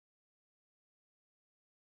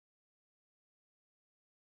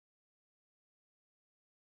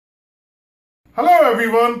Hello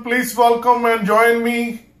everyone, please welcome and join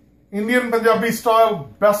me, Indian Punjabi Style,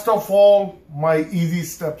 best of all, my Easy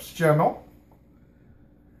Steps channel.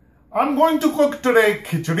 I'm going to cook today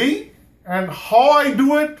khichdi, and how I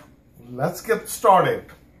do it, let's get started.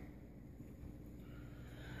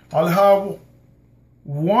 I'll have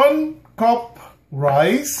 1 cup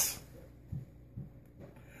rice,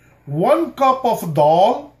 1 cup of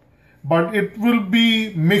dal, but it will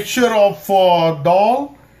be mixture of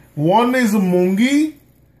dal. One is mungi,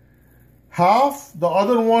 half, the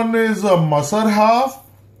other one is masar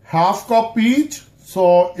half cup each,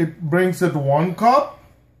 so it brings it 1 cup.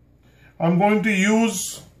 I'm going to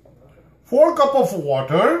use 4 cup of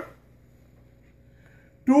water,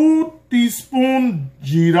 2 teaspoon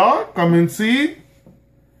zeera, cumin seed,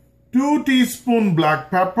 2 teaspoon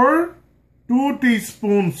black pepper, 2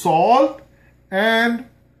 teaspoon salt, and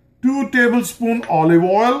 2 tablespoon olive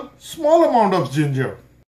oil, small amount of ginger.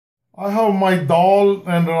 I have my dal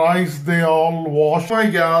and rice, they all washed. My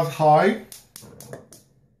gas high.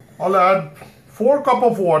 I'll add 4 cup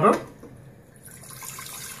of water.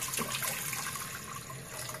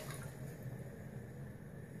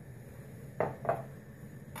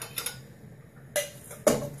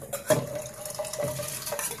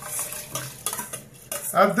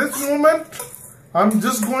 At this moment, I'm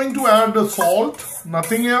just going to add the salt,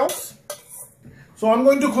 nothing else. So I'm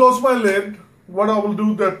going to close my lid. What I will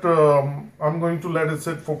do that I'm going to let it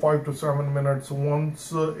sit for 5 to 7 minutes.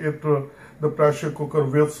 Once the pressure cooker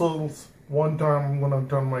whistles one time, I'm going to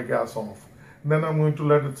turn my gas off. Then I'm going to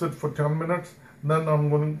let it sit for 10 minutes. Then I'm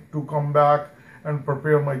going to come back and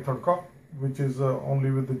prepare my tadka, which is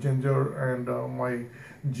only with the ginger and my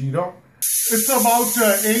jeera. It's about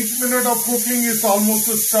 8 minutes of cooking. It's almost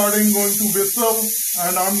starting going to whistle,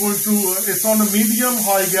 and I'm going to, it's on a medium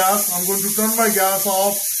high gas. I'm going to turn my gas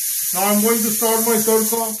off. Now I'm going to start my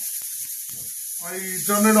tadka. I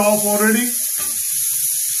turned it off already.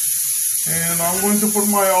 And I'm going to put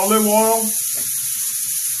my olive oil.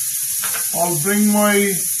 I'll bring my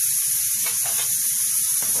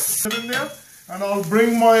in there. And I'll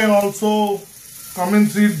bring my also cumin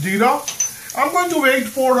seed jeera. I'm going to wait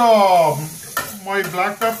for my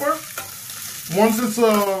black pepper. Once it's,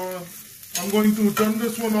 I'm going to turn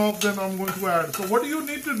this one off, then I'm going to add. So what do you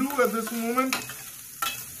need to do at this moment?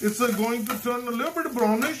 It's going to turn a little bit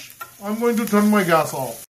brownish. I'm going to turn my gas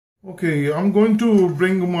off. Okay, I'm going to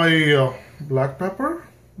bring my black pepper.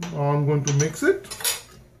 I'm going to mix it.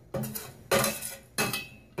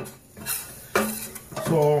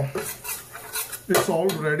 So it's all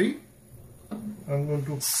ready. I'm going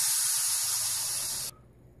to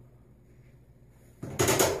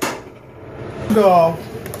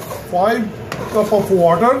 5 cup of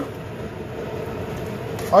water.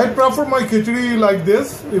 I prefer my khichri like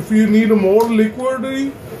this. If you need a more liquid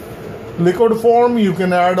form, you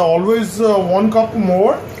can add always 1 cup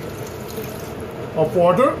more of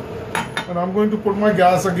water. And I'm going to put my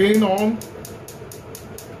gas again on.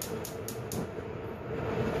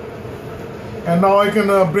 And now I can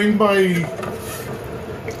bring my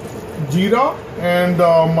jeera and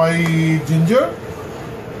my ginger.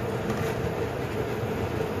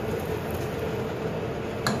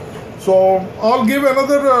 So I'll give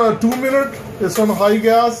another 2 minutes. It's on high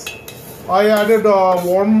gas. I added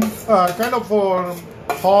warm, kind of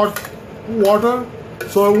hot water,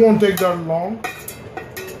 so it won't take that long.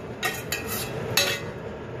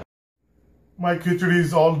 My khichdi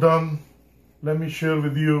is all done. Let me share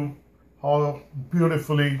with you how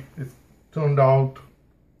beautifully it turned out.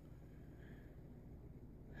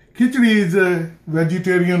 Khichdi is a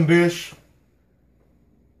vegetarian dish,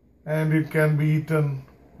 and it can be eaten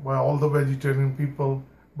by all the vegetarian people.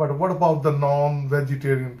 But what about the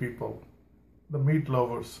non-vegetarian people, the meat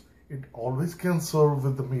lovers? It always can serve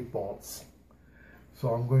with the meatballs. So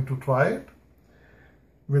I'm going to try it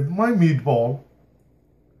with my meatball,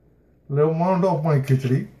 little amount of my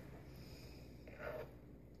khichdi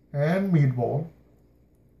and meatball.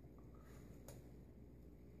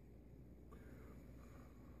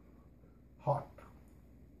 Hot.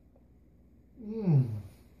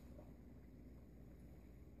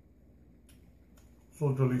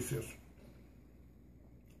 So delicious.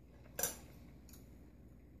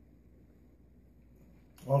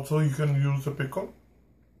 Also, you can use a pickle,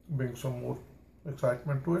 bring some more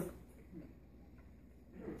excitement to it.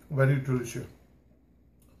 Very delicious.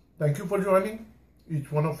 Thank you for joining,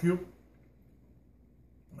 each one of you.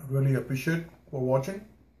 I really appreciate for watching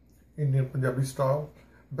Indian Punjabi Style,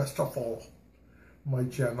 best of all, my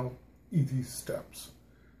channel, Easy Steps.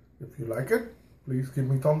 If you like it, please give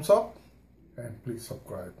me thumbs up. And please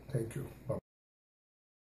subscribe. Thank you. Bye-bye.